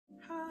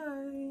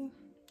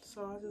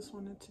So I just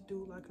wanted to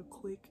do like a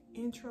quick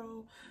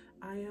intro.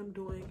 I am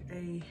doing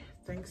a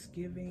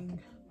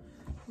Thanksgiving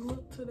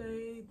look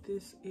today.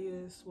 This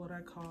is what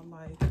I call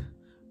like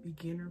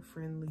beginner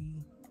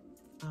friendly,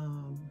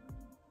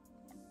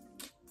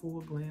 full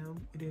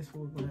glam. It is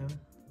full glam,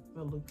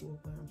 but look full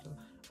glam, so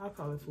I'll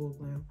call it full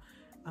glam.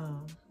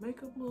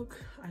 Makeup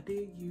look, I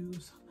did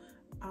use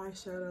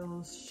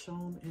eyeshadows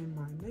shown in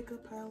my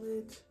makeup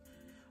palette.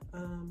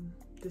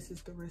 This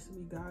is the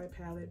Recipe Guide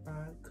palette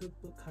by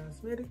KookBook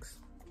Cosmetics.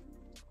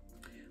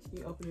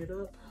 You open it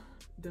up,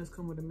 it does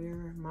come with a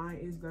mirror. Mine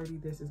is dirty.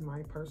 This is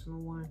my personal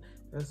one.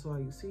 That's why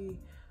you see.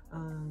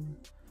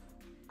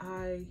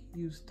 I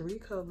use 3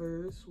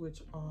 colors,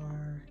 which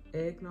are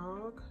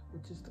Eggnog,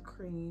 which is the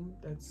cream.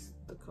 That's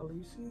the color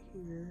you see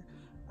here.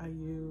 I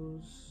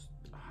use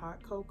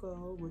Hot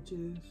Cocoa, which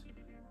is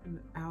in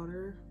the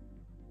outer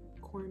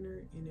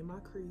corner and in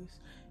my crease.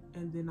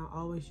 And then I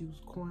always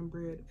use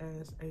Cornbread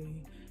as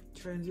a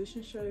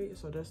transition shade,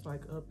 so that's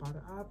like up by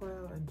the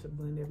eyebrow and to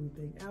blend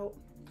everything out.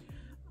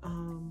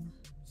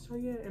 So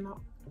yeah, and I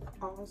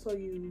also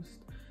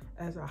used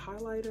as a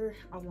highlighter,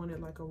 I wanted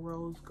like a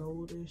rose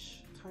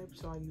goldish type,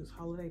 so I use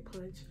Holiday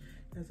Punch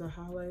as a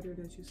highlighter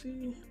that you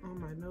see on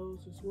my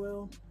nose as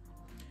well.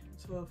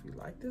 So if you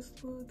like this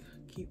look,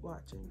 keep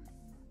watching.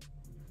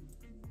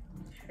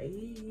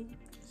 Hey,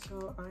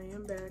 so I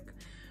am back.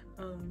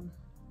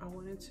 I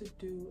wanted to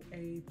do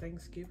a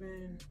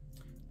Thanksgiving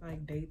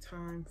like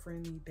daytime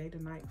friendly, day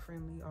to night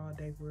friendly, all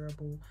day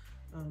wearable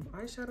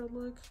eyeshadow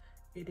look.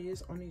 It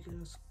is only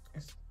just,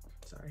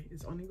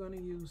 it's only going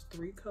to use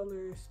 3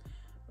 colors,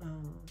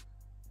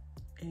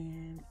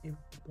 and it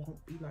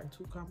won't be like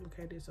too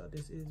complicated, so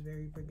this is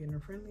very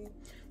beginner friendly.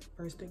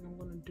 First thing I'm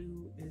going to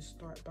do is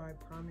start by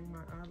priming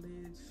my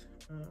eyelids.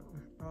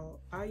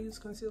 I use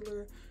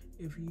concealer.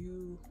 If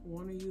you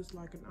want to use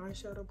like an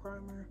eyeshadow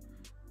primer,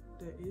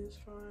 that is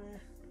fine.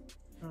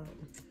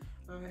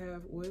 I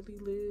have oily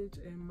lids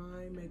and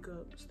my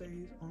makeup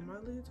stays on my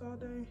lids all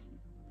day.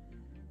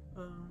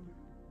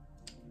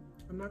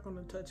 I'm not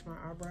gonna touch my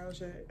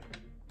eyebrows yet.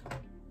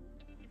 I'm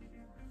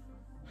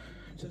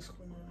just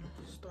gonna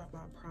start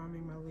by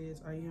priming my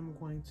lids. I am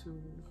going to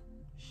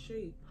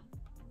shape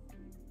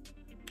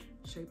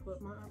up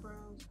my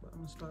eyebrows, but I'm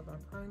gonna start by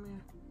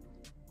priming.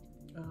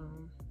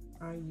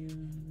 I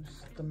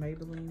use the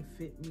Maybelline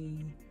Fit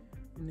Me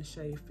in the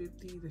shade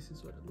 50. This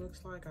is what it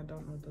looks like. I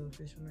don't know the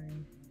official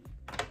name.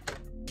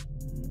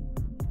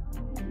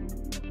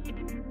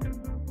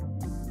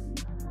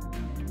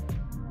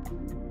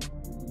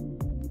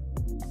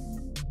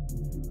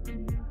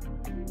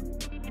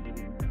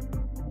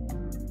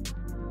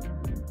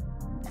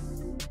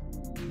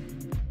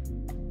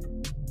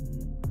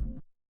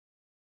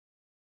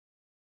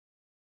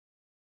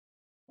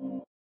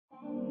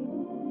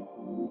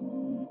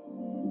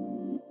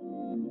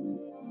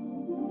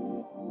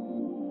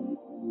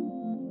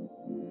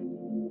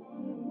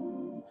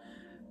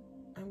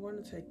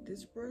 Take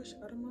this brush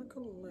out of my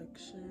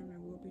collection,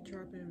 and we'll be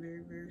dropping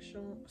very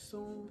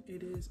soon.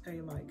 It is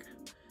a like,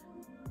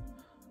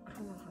 I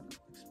don't know how to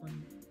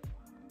explain it.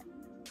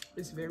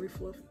 It's very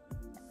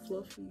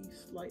fluffy,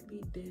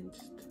 slightly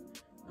densed.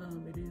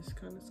 It is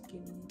kind of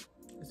skinny.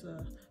 It's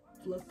a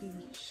fluffy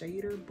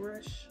shader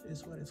brush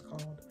is what it's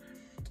called.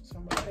 So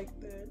I'm gonna take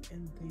that,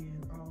 and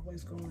then I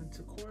always go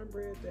into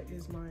Cornbread. That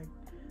is my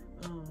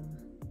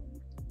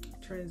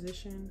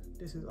transition.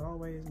 This is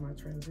always my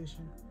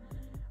transition.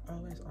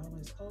 Always. I'm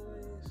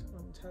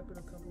gonna tap it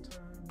a couple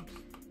times,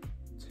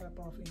 tap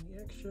off any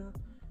extra,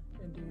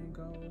 and then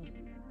go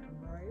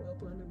right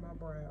up under my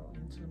brow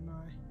into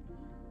my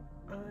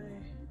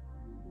eye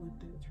with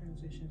the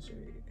transition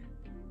shade,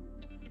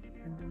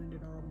 and blend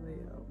it all the way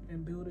out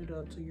and build it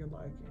up to your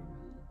liking.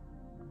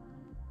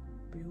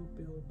 Build.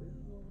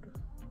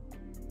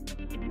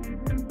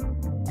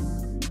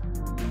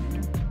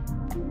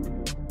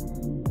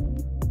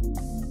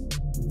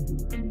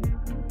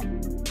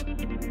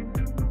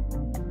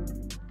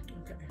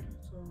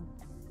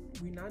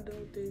 We're not done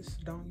with this.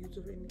 Don't use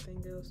it for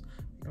anything else.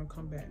 We're gonna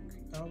come back.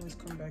 I always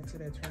come back to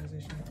that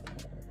transition.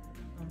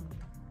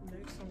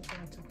 Next, I'm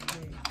going to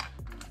take.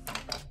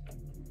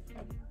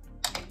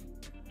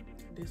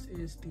 This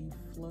is the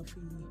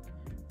fluffy,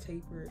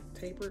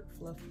 tapered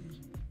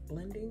fluffy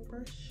blending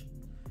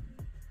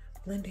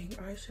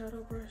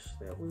eyeshadow brush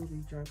that we'll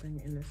be dropping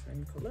in the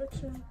same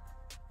collection.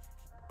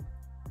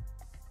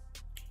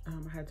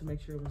 I had to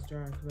make sure it was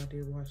dry because I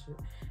did wash it.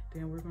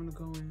 Then we're gonna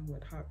go in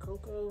with Hot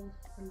Cocoa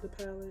in the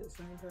palette,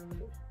 same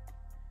palette.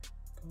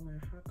 Go in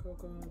Hot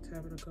Cocoa,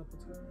 tap it a couple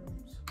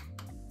times.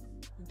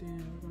 And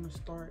then we're gonna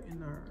start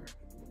in our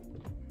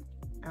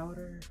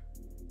outer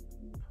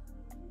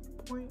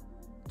point,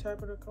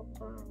 tap it a couple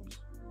times.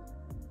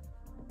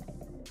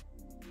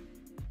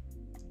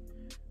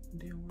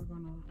 And then we're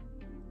gonna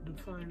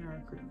define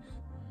our crease.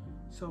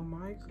 So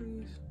my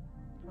crease,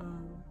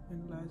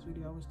 in the last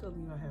video I was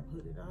telling you I have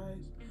hooded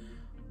eyes.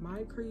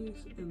 My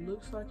crease, it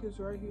looks like it's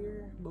right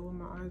here, but with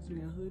my eyes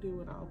being hooded,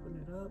 when I open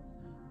it up,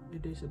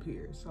 it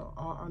disappears. So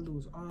I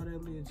lose all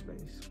that lid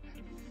space.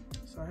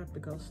 So I have to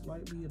go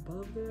slightly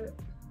above that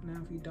Now,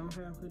 if you don't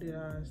have hooded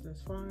eyes,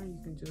 that's fine. You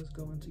can just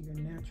go into your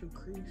natural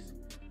crease,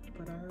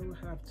 but I will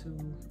have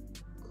to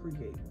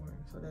create one.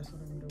 So that's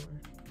what I'm doing.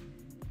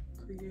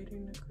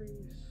 Creating the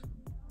crease.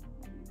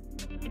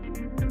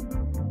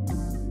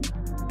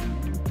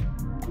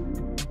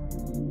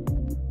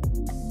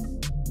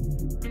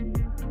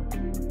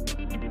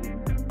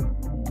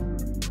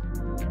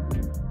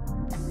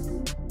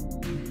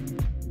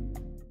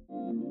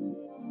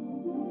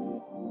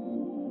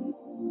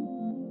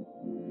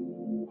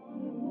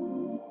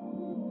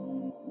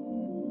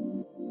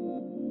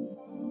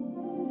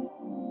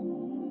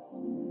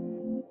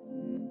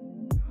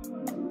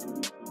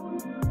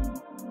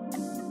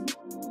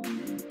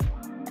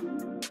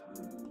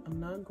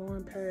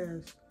 Going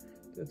past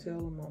the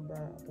tail of my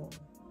brow bone,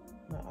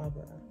 my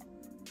eyebrow.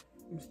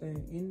 I'm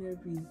staying in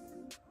that V.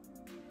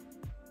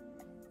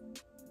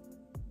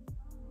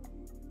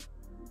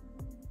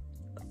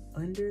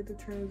 Under the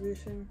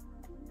transition,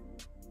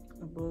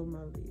 above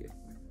my lid.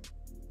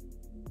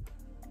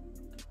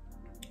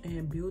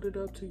 And build it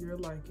up to your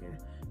liking.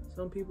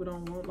 Some people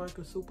don't want like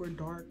a super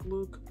dark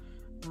look.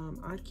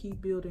 I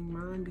keep building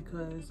mine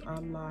because I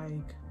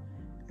like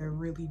a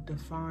really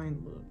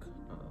defined look.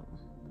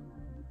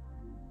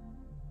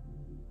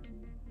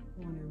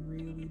 I want it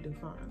really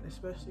defined,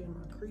 especially in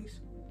my crease.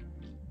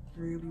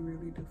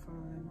 Really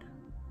defined.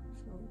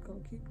 So we're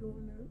gonna keep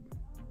doing that.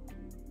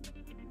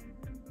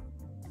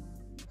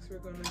 So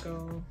we're gonna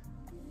go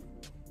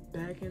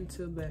back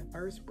into that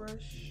first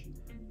brush.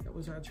 That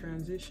was our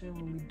transition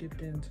when we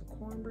dipped into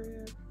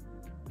cornbread.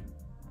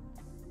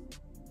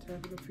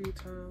 Tap it a few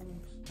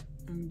times,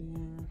 and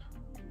then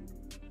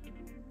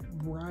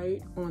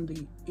right on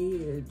the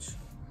edge,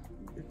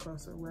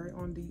 because right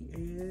on the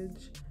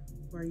edge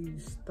where you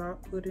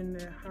stop putting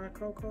that hot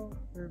cocoa,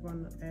 we're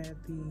gonna add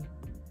the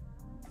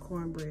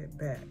cornbread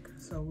back.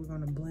 So we're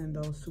gonna blend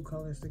those two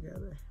colors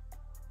together.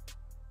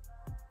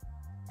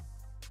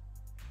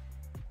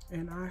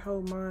 And I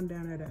hold mine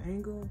down at an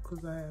angle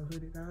because I have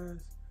hooded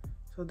eyes.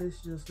 So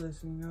this just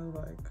lets me know,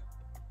 like,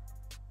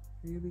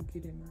 really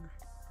get in there.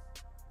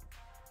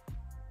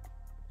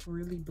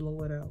 Really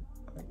blow it out.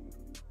 Like,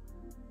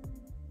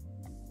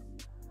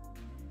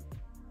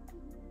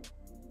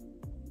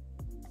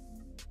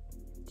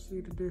 see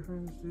the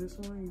difference? This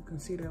one, you can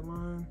see that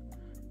line.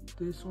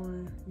 This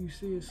one, you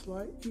see it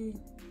slightly,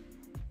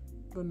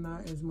 but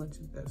not as much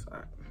as that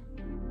side.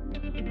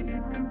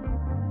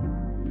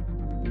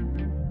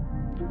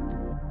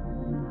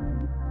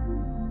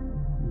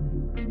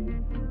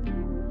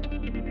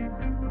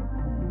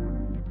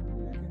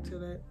 Back into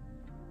that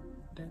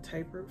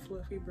tapered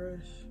fluffy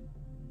brush.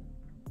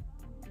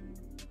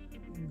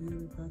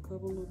 Build it back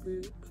up a little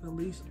bit, but at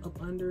least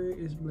up under it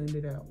is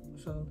blended out.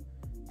 So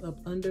up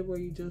under where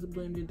you just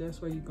blended,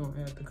 that's where you're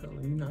gonna add the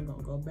color. You're not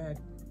gonna go back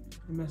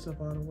and mess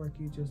up all the work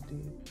you just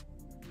did.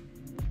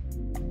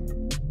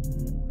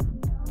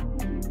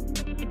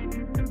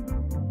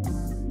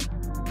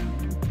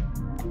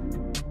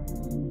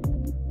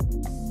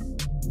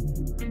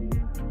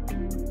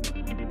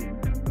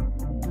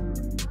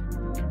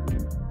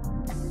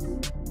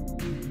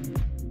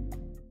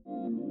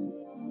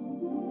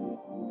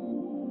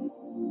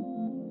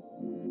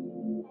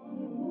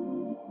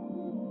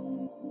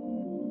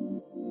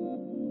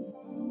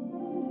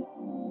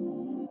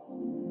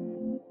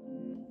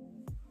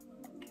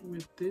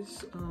 With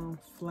this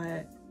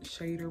flat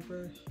shader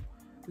brush,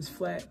 this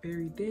flat,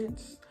 very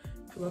dense,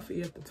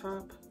 fluffy at the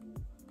top,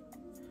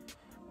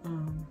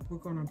 we're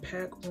gonna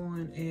pack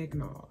on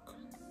eggnog.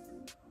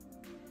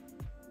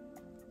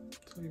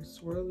 So you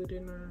swirl it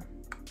in there,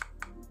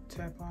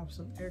 tap off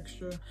some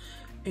extra.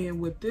 And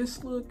with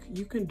this look,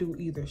 you can do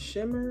either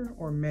shimmer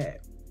or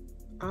matte.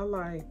 I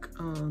like,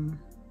 what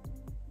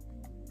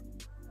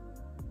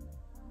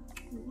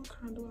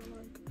kind do I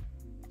like?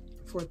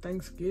 For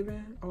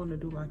Thanksgiving, I want to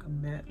do like a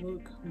matte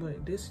look,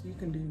 but this, you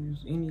can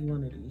use any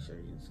one of these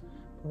shades.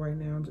 But right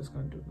now, I'm just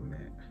gonna do the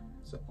matte.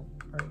 So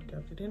I already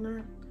tapped it in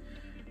there.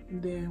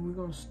 And then we're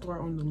gonna start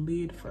on the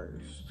lid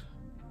first.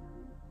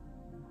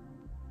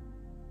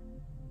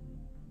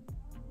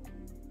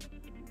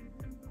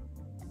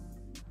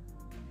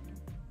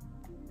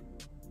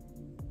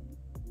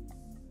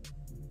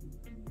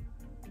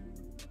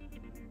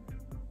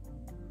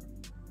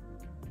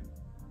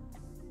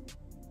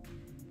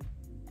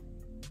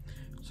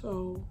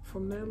 So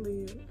from that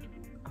lid,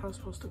 I was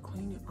supposed to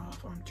clean it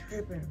off. I'm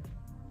tripping.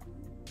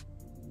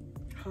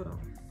 Hold on.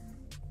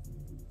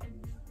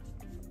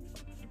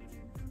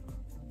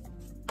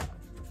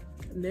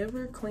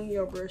 Never clean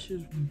your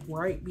brushes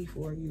right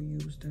before you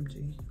use them,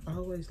 G.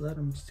 Always let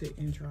them sit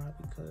and dry,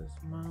 because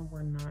mine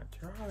were not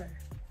dry.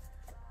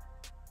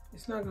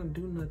 It's not gonna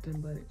do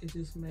nothing, but it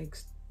just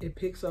makes, it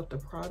picks up the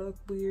product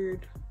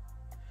weird.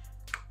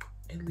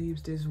 It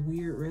leaves this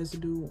weird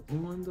residue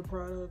on the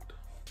product.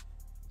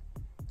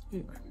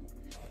 Anyway,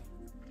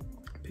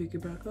 pick it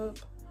back up.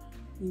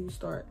 You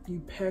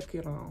pack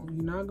it on.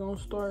 You're not gonna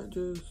start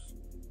just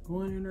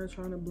going in there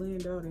trying to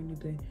blend out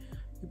anything.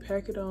 You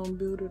pack it on,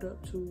 build it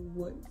up to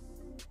what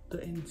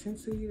the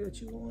intensity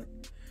that you want.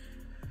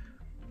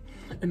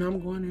 And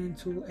I'm going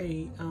into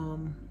a,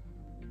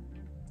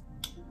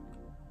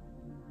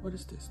 what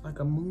is this? Like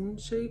a moon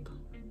shape.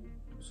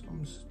 So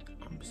I'm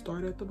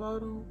start at the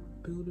bottom,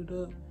 build it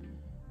up,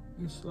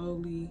 and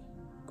slowly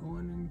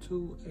going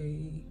into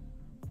a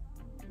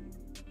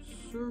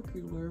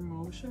circular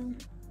motion.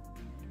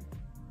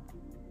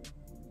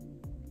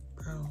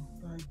 Bro,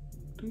 like,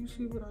 do you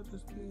see what I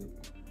just did?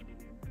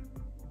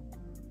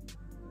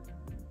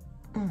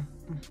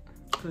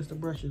 Because the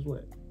brush is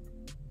wet.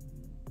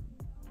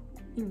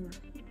 Anyway,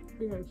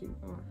 we gotta keep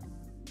going.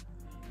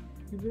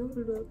 You build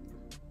it up.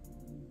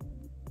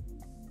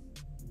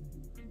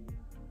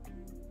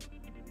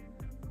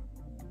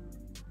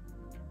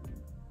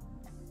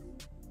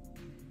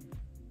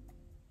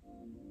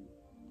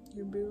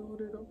 You build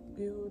it up,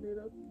 build it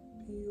up,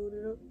 build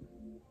it up.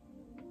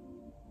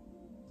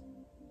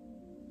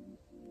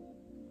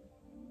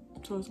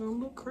 So it's gonna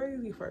look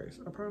crazy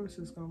first. I promise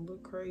it's gonna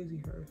look crazy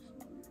first.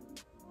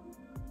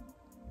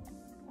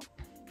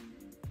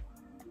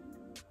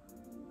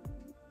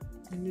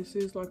 And this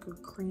is like a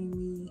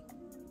creamy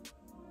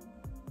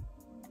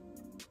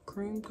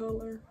cream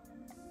color.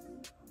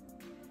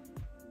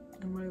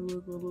 It might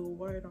look a little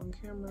white on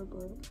camera,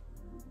 but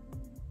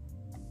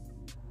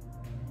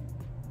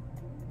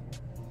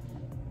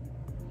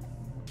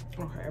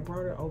okay, I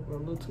brought it over a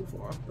little too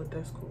far, but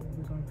that's cool.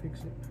 We're gonna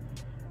fix it.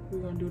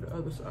 We're gonna do the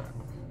other side.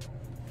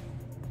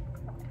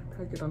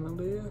 Take it on the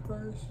lid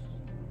first.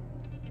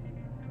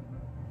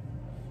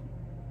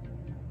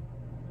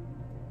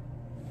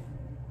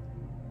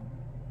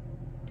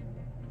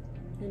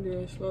 And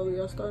then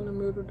slowly, I start in the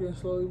middle, then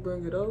slowly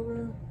bring it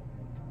over.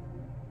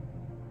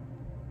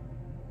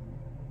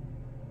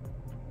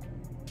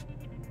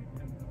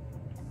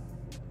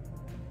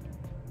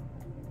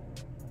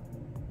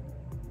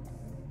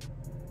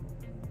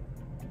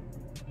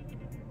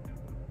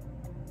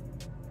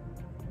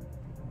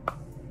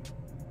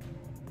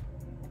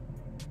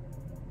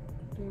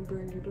 Then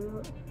bring it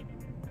up.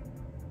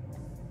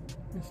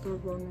 And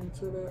start going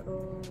into that,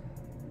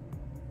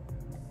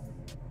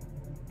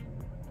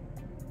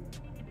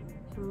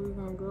 so we're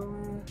gonna go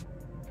in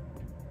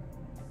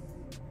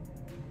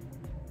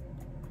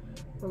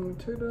from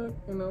the tip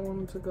up, and I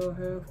want it to go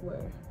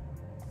halfway.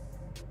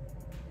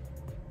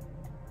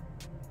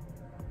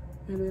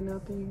 And then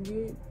after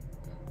you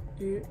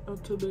get it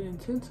up to the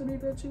intensity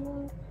that you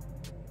want,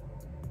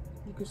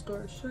 you can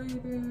start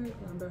shading,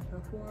 going back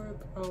and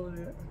forth, all of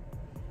that.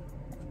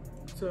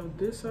 So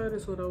this side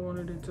is what I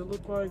wanted it to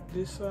look like.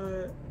 This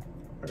side,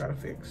 I gotta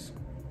fix.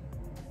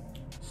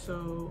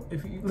 So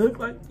if you look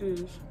like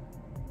this,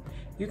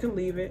 you can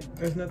leave it.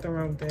 There's nothing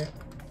wrong with that.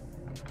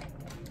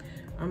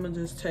 I'm gonna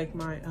just take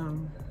my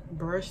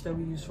brush that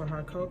we use for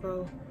hot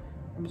cocoa.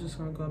 I'm just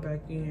gonna go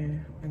back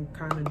in and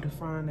kind of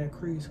define that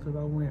crease because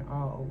I went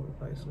all over the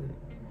place with it.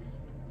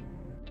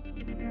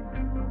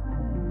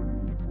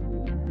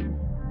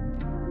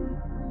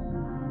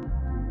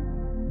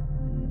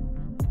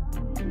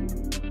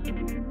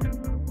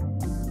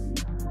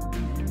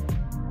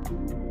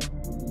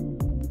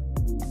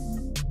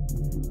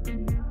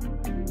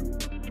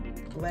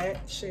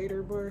 Black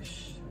shader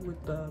brush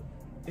with the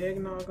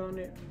eggnog on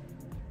it.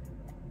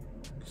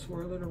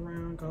 Swirl it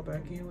around, go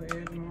back in with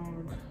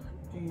eggnog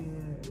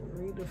and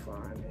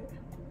redefine it.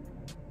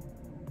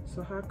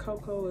 So hot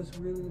cocoa is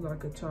really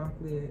like a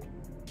chocolate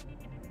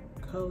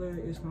color.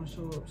 It's gonna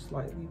show up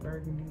slightly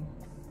burgundy,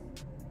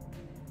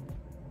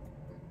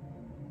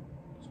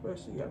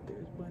 especially after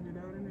it's blended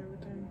out and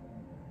everything.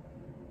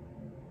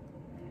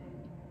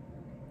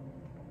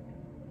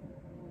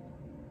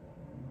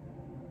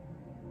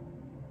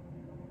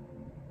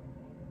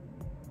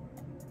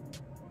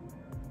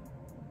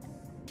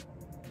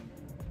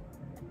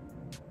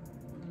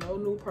 No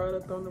new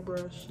product on the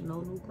brush,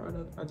 no new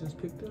product. I just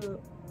picked it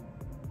up.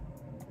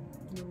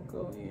 I'm gonna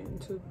go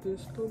into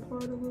this little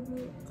part a little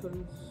bit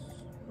because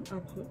I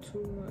put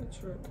too much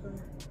right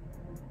there.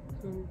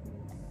 So I'm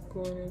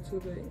going into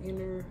the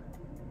inner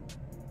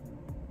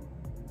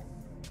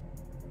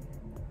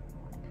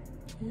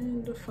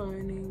and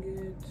defining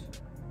it.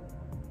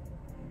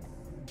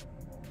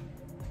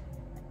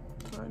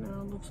 Right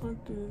now it looks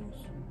like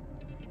this.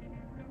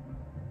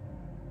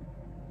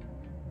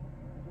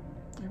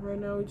 And right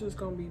now we're just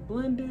gonna be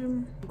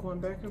blending,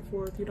 going back and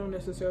forth. You don't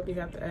necessarily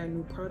have to add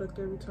new product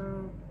every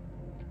time.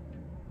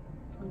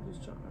 I'm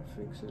just trying to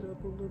fix it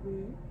up a little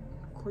bit,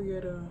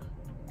 create a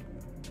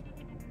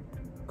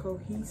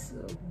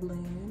cohesive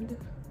blend.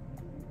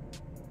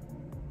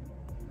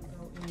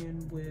 Go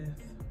in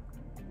with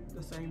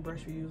the same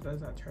brush we used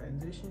as our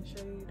transition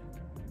shade.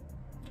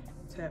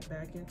 Tap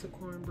back into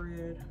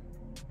cornbread,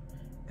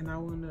 and I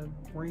want to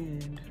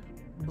bridge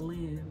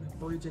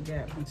a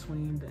gap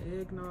between the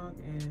eggnog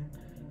and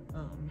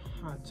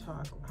hot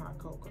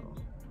cocoa.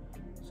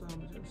 So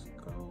I'm gonna just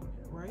go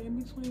right in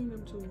between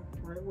them two,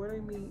 right where they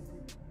meet,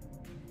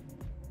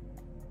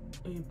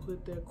 and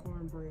put that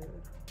cornbread.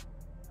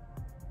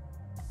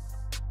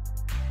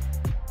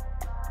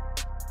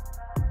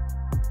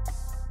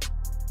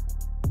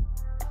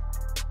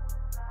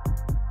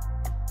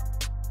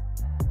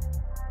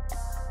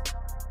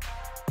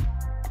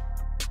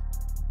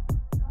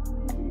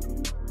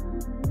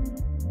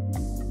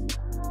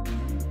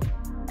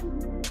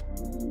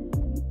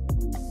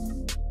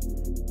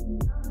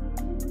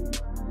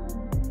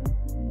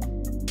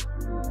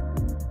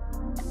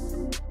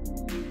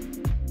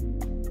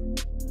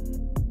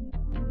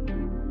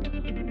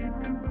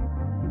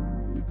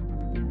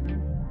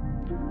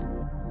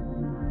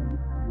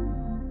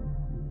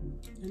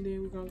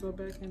 go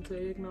back into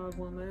Eggnog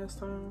one last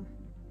time.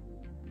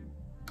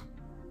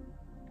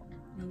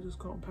 I'm just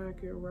gonna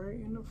pack it right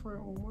in the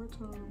front one more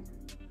time.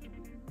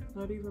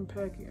 Not even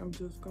pack it, I'm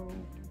just gonna,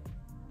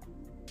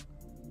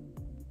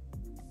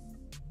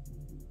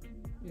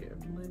 yeah,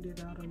 blend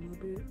it out a little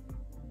bit.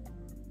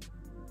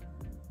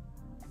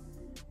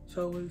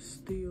 So it's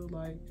still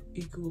like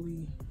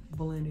equally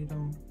blended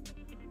on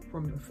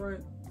from the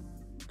front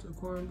to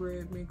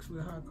cornbread mixed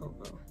with hot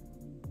cocoa.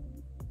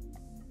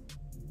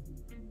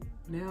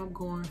 Now I'm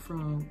going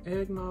from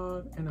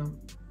Eggnog and I'm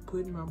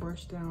putting my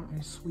brush down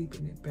and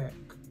sweeping it back.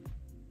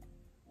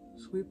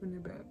 Sweeping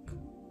it back.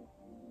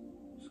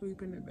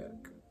 Sweeping it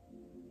back.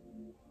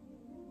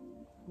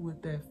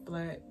 With that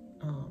flat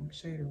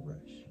shader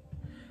brush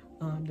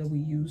that we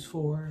use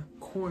for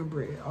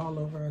cornbread all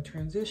over our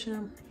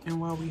transition. And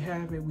while we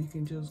have it, we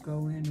can just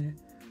go in and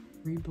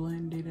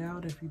re-blend it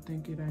out if you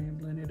think it ain't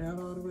blended out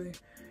all the way.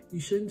 You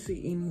shouldn't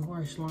see any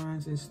harsh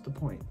lines, is the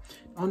point.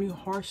 Only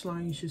harsh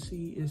line you should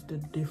see is the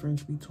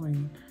difference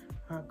between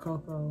hot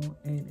cocoa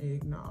and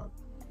Eggnog.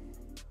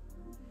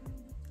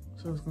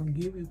 So it's gonna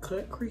give you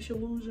cut crease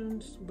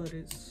illusions, but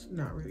it's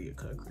not really a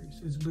cut crease.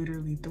 It's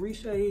literally 3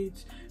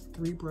 shades,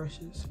 3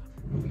 brushes.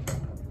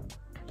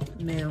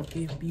 Now,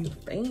 if you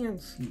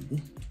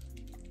fancy,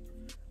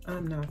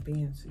 I'm not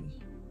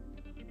fancy.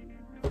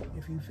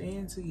 If you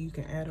fancy, you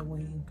can add a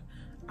wing.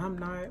 I'm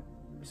not,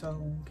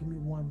 so give me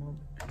one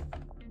moment.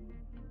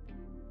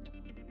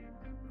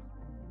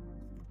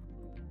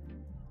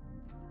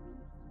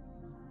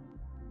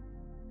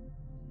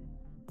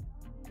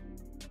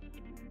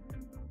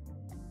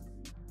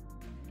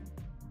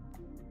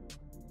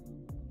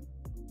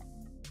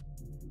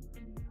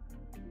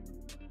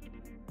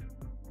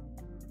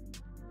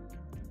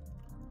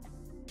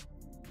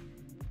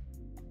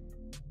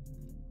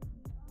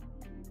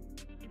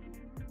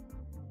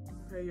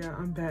 Okay, yeah,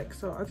 I'm back.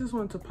 So I just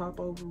wanted to pop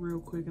over real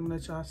quick and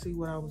let y'all see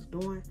what I was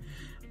doing.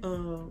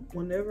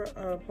 Whenever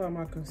I apply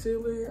my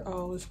concealer, I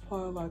always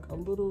apply like a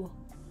little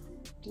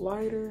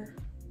lighter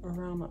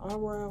around the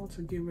eyebrow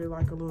to give it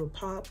like a little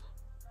pop.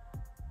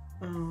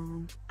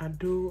 I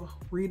do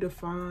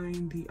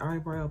redefine the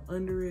eyebrow up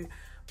under it,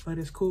 but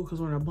it's cool because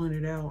when I blend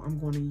it out, I'm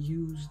going to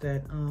use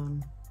that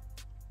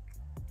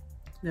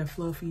that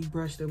fluffy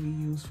brush that we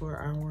use for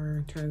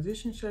our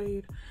transition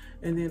shade.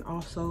 And then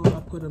also I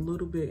put a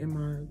little bit in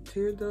my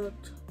tear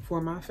duct for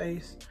my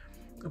face.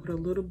 I put a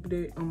little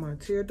bit on my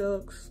tear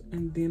ducts,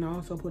 and then I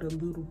also put a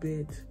little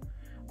bit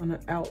on the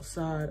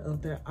outside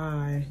of that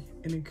eye,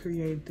 and it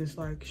created this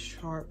like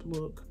sharp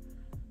look.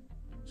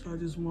 So I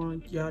just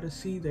want y'all to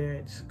see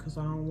that, because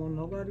I don't want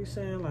nobody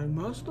saying like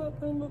my stuff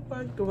don't look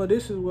like, well,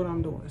 this is what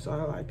I'm doing. So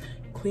I like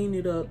clean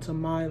it up to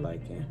my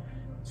liking.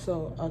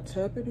 So I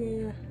tap it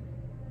in,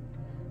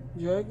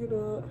 drag it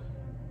up,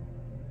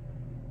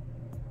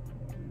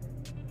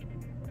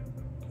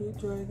 keep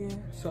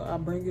dragging. So I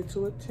bring it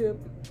to a tip.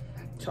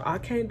 So I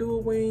can't do a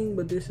wing,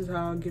 but this is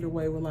how I get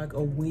away with like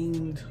a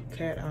winged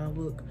cat eye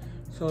look.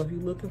 So if you're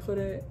looking for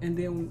that, and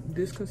then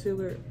this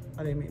concealer,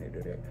 I didn't mean to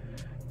do that.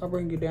 I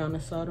bring it down the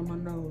side of my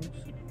nose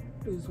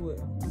as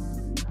well.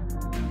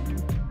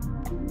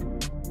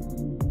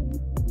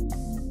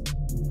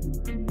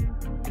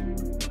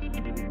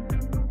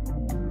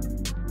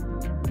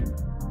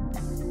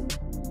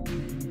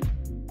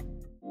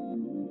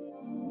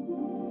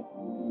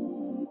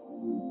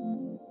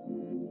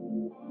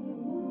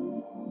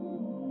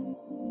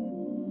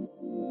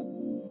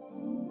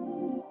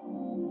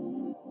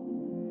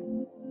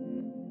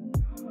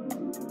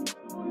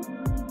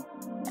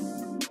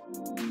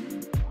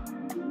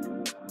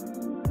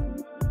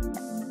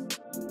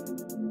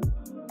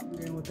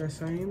 That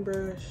same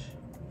brush,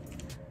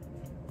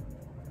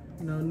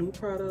 no new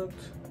product,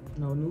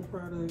 no new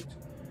product.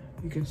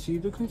 You can see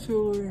the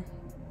concealer,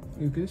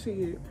 you can see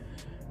it.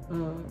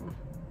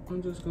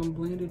 I'm just gonna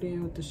blend it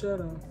in with the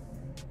shadow,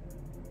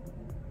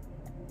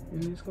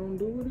 and it's gonna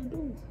do what it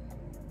do.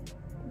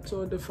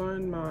 So I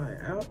define my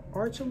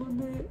arch a little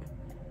bit.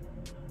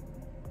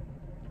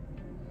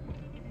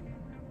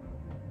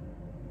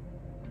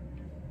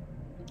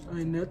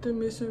 Ain't nothing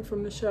missing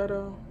from the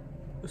shadow.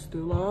 It's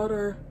still all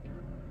there.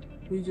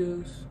 We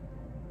just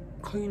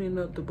cleaning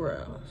up the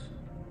brows.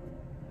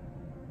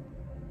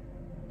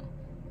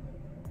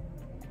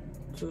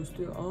 So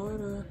still all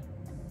that.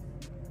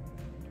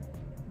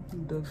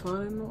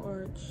 Defining the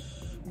arch.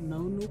 No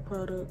new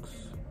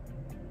products.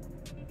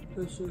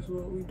 That's just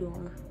what we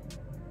doing.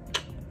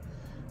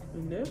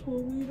 And that's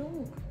what we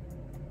doing.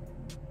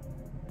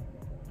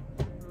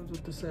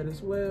 With the set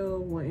as well.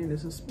 One end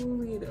is a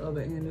spoolie, the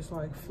other end is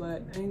like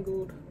flat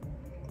angled.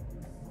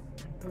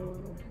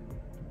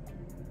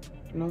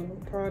 No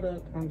new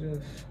product, I'm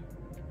just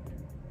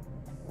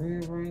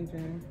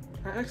rearranging.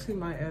 I actually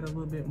might add a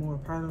little bit more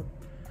product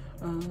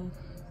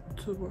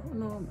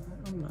no,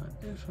 I'm not,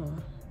 it's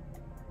fine.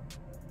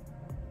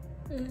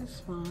 It's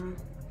fine.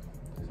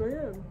 So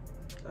yeah,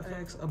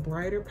 I asked a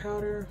brighter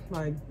powder,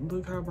 like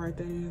look how bright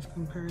that is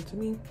compared to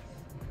me.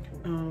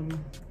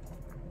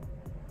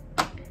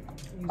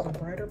 Use a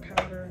brighter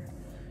powder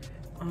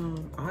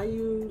I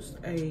used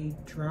a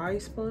dry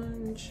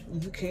sponge.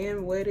 You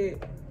can wet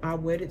it. I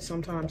wet it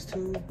sometimes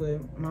too,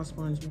 but my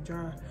sponge be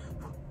dry.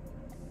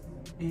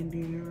 And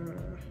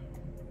then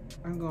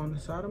I'm going on the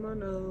side of my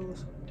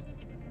nose.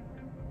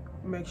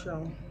 Make sure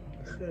I'm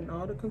setting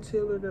all the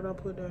concealer that I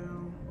put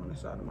down on the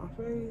side of my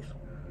face.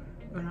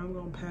 And I'm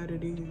gonna pat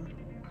it in.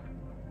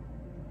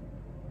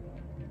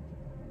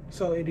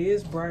 So it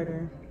is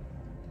brighter.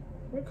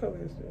 What color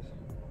is this?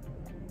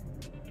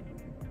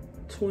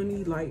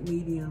 20 light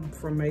medium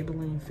from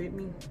Maybelline Fit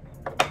Me.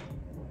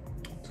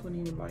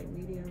 20 light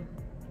medium.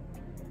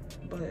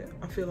 But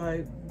I feel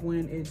like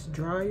when it's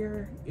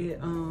drier, it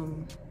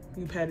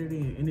you pat it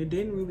in, and it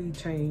didn't really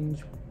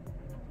change.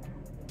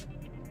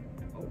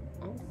 Oh,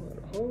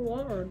 a whole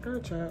lot right there,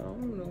 child. I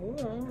don't know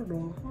what I'm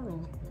doing. Hold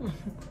on.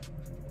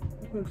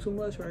 I put too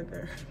much right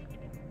there.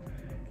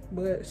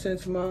 But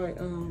since my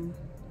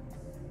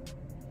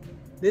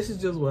this is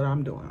just what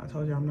I'm doing. I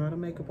told you I'm not a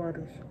makeup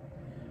artist.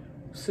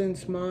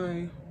 Since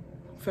my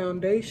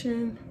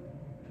foundation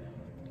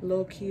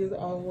low-key is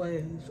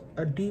always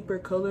a deeper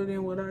color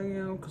than what I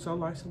am, because I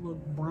like to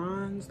look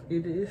bronzed.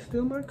 It is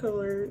still my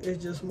color.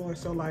 It's just more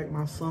so like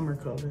my summer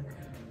color,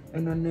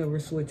 and I never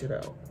switch it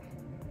out.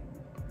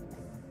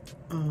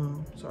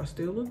 So I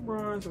still look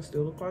bronzed. I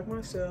still look like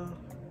myself.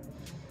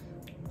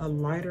 A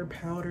lighter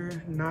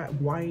powder, not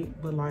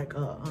white, but like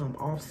a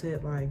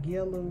offset, like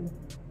yellow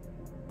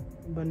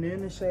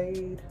banana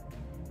shade.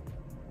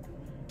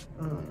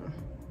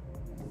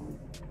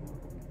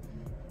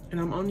 And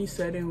I'm only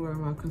setting where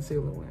my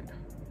concealer went.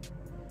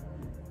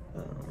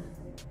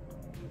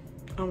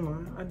 I'm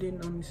lying, I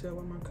didn't only set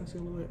where my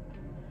concealer went.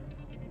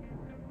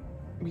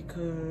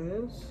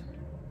 Because,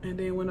 and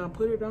then when I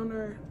put it on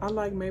there, I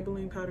like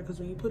Maybelline powder because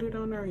when you put it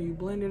on there and you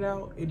blend it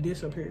out, it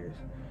disappears.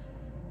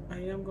 I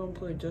am gonna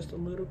put just a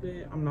little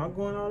bit. I'm not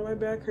going all the way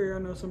back here. I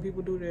know some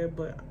people do that,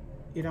 but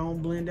it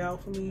don't blend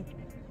out for me.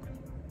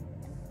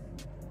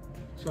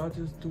 So I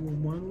just do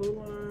one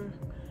little line.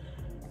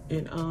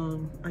 And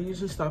I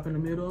usually stop in the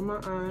middle of my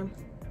eye,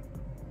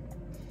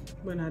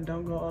 but I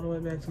don't go all the way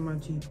back to my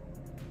cheek.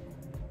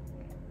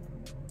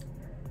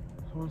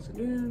 So once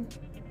again,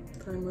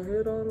 turn my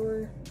head all the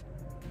way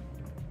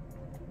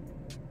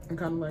and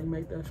kind of like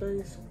make that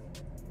face.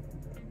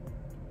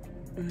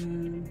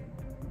 And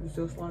it's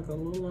just like a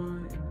little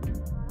line.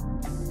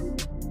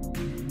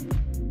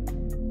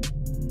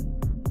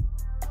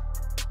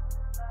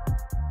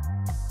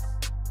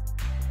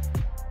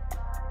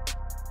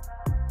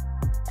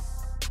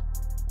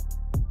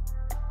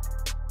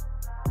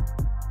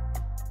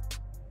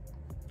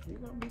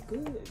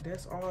 Good.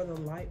 That's all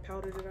the light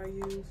powder that I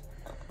use.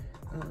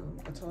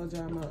 I told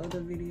y'all in my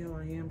other video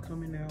I am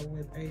coming out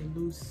with a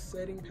loose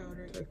setting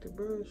powder. Take the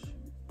brush,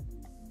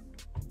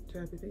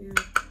 tap it in,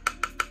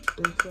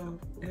 dust off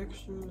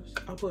extras.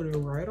 I put it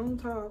right on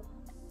top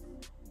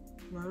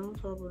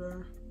of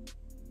there.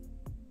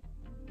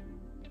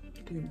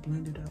 Then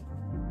blend it out.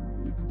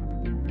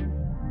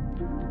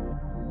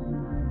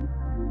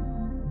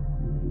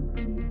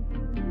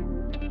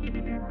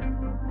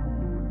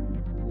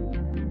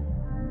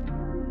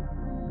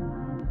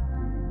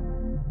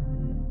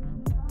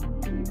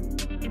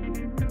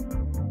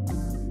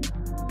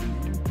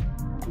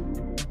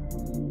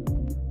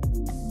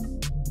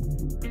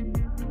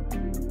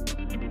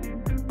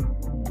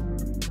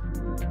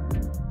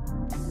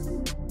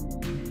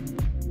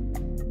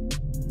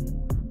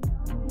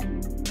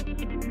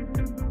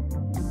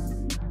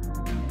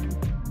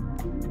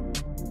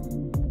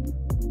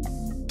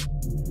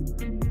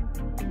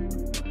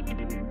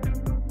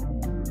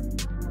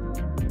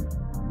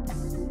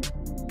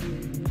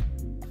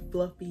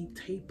 Fluffy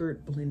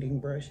tapered blending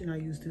brush, and I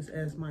use this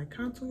as my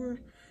contour.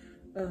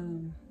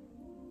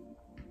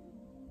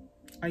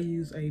 I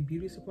use a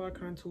beauty supply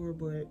contour,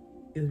 but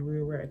it's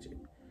real ratchet.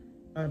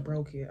 I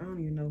broke it. I don't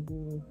even know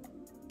who.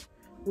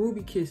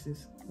 Ruby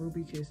Kisses,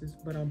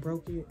 but I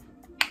broke it,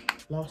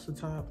 lost the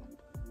top.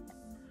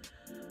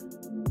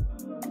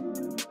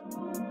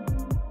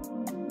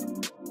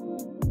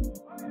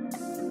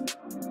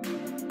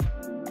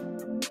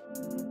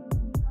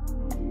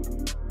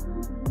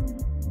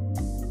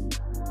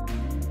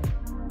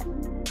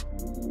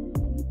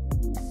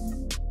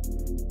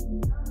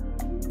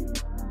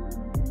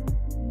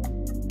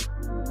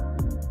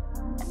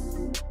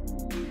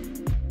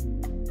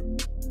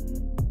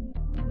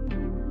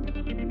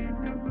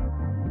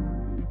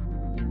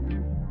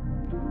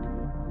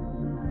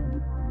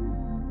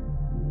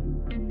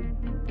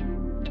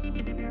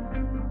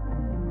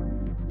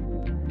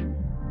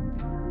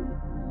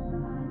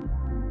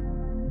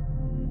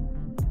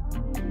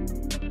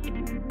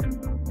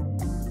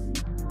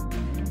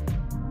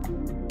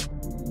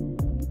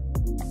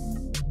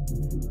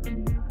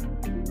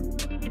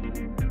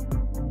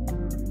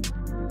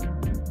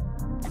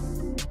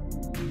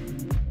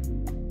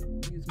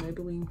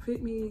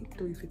 Fit Me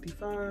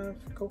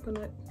 355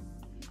 coconut,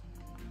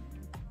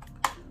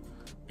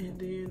 and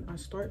then I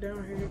start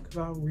down here because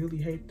I really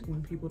hate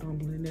when people don't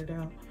blend it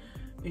out,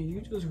 and you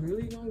just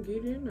really gonna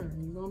get in there.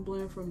 You're gonna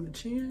blend from the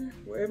chin,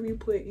 wherever you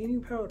put any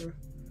powder,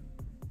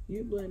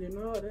 You blending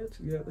all that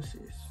together,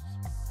 sis.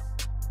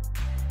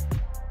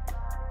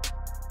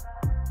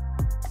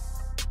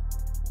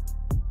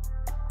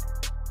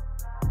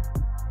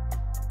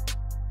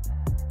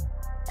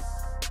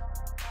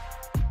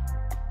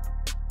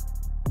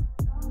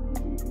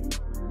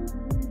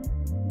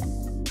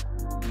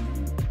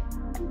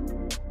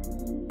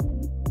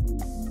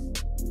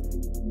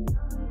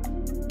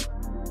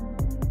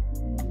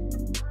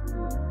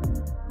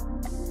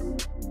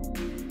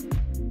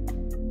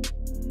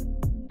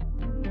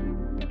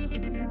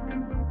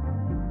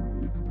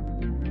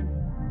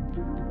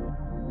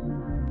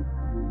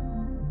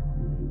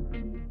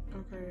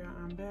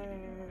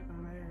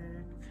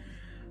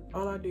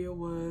 All I did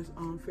was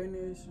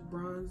finish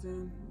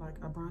bronzing. Like,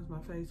 I bronzed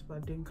my face, but I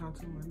didn't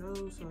contour my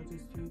nose, so I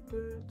just did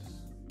that.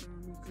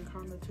 You can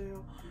kind of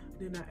tell.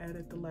 Then I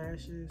added the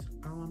lashes.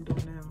 All I'm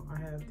doing now, I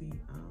have the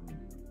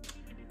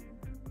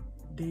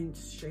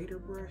dense shader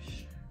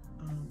brush.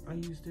 I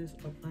use this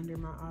up under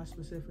my eye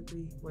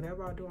specifically.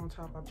 Whatever I do on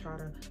top, I try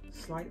to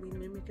slightly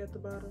mimic at the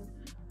bottom.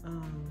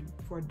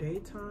 For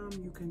daytime,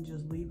 you can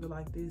just leave it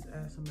like this,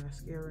 add some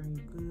mascara, and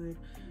you're good.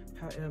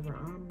 However,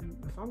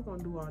 if I'm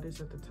gonna do all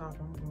this at the top,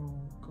 I'm gonna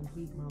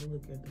complete my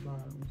look at the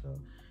bottom. So,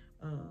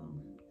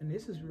 and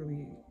this is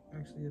really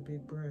actually a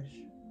big brush.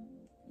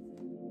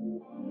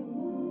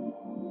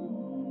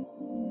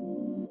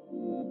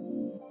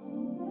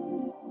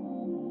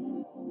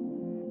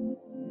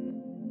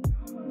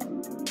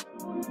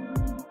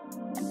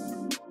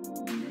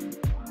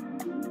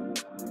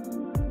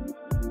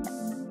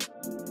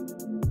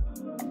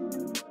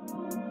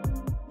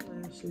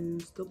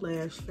 The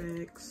lash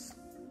facts,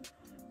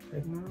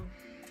 like my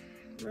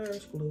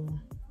lash glue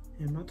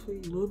and my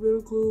tweet. A little bit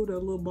of glue, that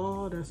little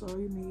ball, that's all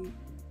you need.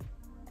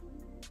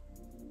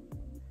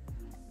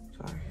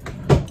 Sorry.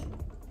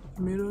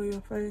 Middle of your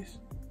face.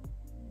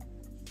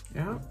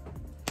 Yeah.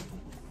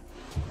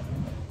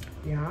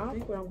 Yeah, I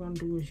think what I'm gonna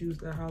do is use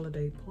the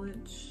holiday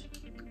punch.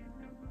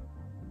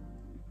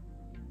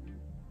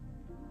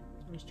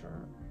 Let's try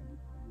it.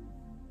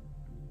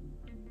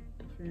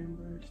 Fan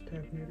brush,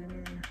 tapping it in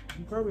there.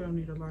 You probably don't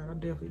need a lot. I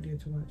definitely did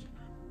too much.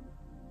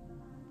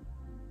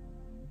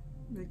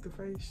 Make the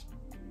face.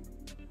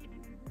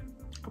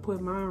 I put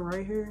mine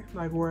right here,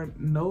 like where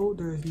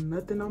there's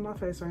nothing on my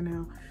face right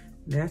now.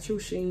 Natural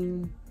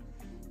sheen.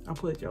 I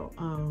put your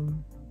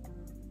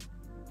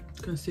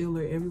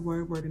concealer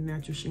everywhere where the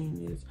natural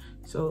sheen is.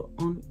 So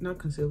not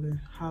concealer,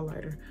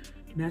 highlighter.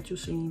 Natural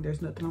sheen.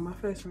 There's nothing on my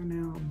face right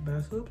now. I'm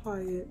about to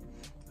apply it.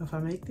 If I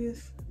make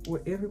this,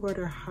 where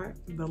everywhere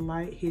the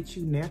light hits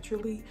you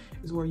naturally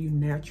is where you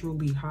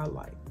naturally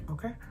highlight,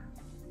 okay?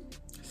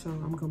 So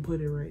I'm gonna put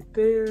it right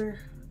there,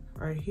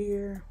 right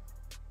here,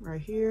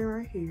 right here,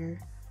 right here,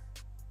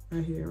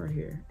 right here, right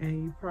here.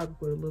 And you probably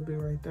put a little bit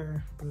right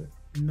there, but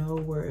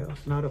nowhere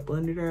else. Not up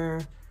under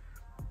there.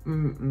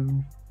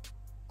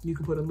 You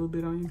can put a little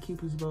bit on your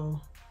Cupid's bow.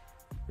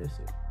 That's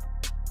it.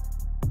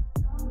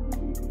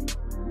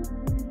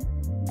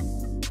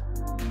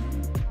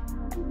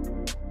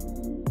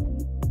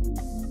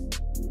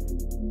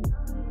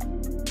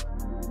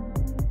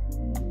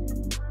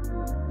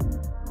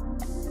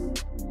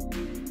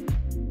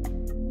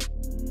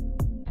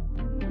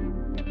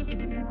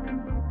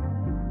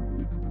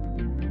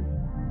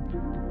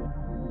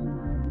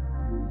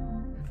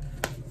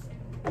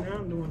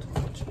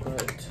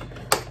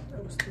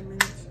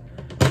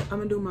 I'm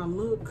gonna do my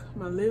look,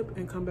 my lip,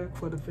 and come back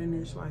for the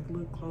finish, like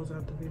look, close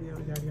out the video,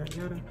 yada yada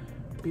yada.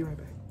 Be right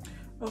back.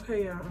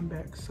 Okay, y'all, I'm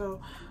back.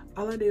 So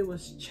all I did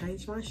was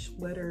change my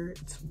sweater.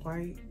 It's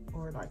white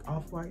or like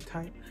off-white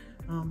type.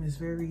 It's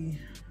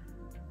very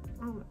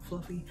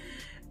fluffy.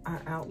 I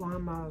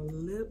outlined my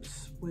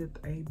lips with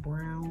a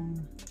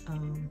brown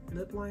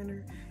lip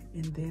liner,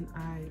 and then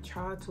I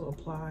tried to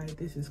apply,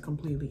 this is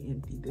completely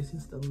empty. This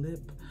is the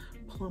lip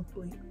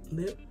plumping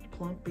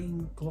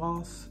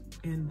gloss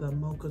in the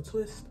Mocha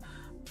Twist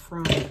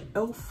from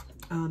e.l.f.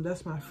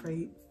 That's my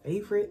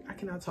favorite. I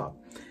cannot talk.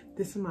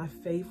 This is my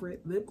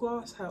favorite lip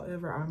gloss.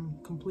 However, I'm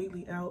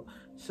completely out,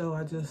 so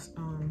I just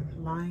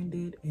lined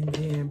it and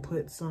then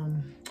put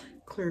some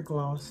clear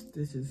gloss.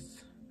 This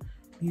is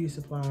beauty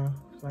supply.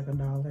 It's like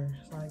 $1.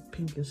 It's like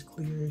pinkish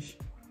clearish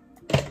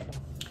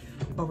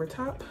over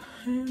top.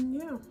 And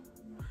yeah,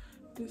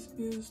 this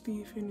is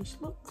the finished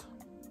look.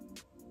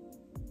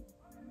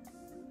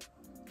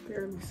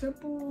 Fairly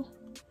simple,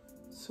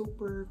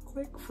 super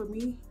quick for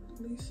me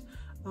at least.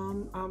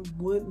 I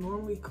would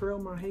normally curl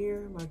my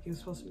hair, like it's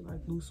supposed to be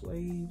like loose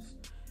waves.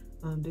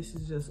 This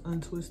is just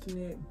untwisting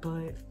it,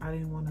 but I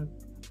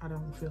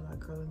don't feel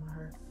like curling my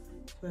hair,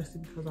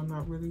 especially because I'm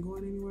not really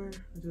going anywhere.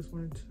 I just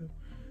wanted to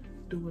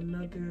do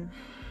another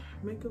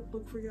makeup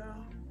look for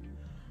y'all.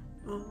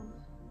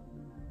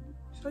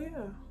 So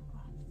yeah,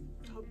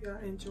 I hope y'all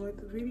enjoyed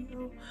the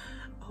video.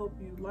 I hope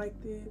you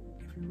liked it.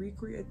 If you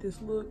recreate this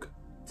look,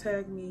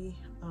 tag me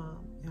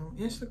on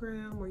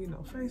Instagram or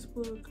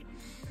Facebook.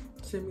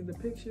 Send me the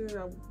picture.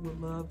 I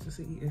would love to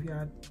see if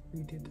y'all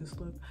redid this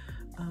look.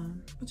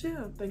 But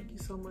yeah, thank you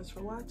so much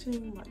for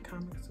watching. Like,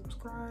 comment,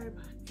 subscribe,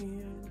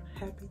 and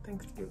happy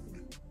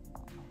Thanksgiving.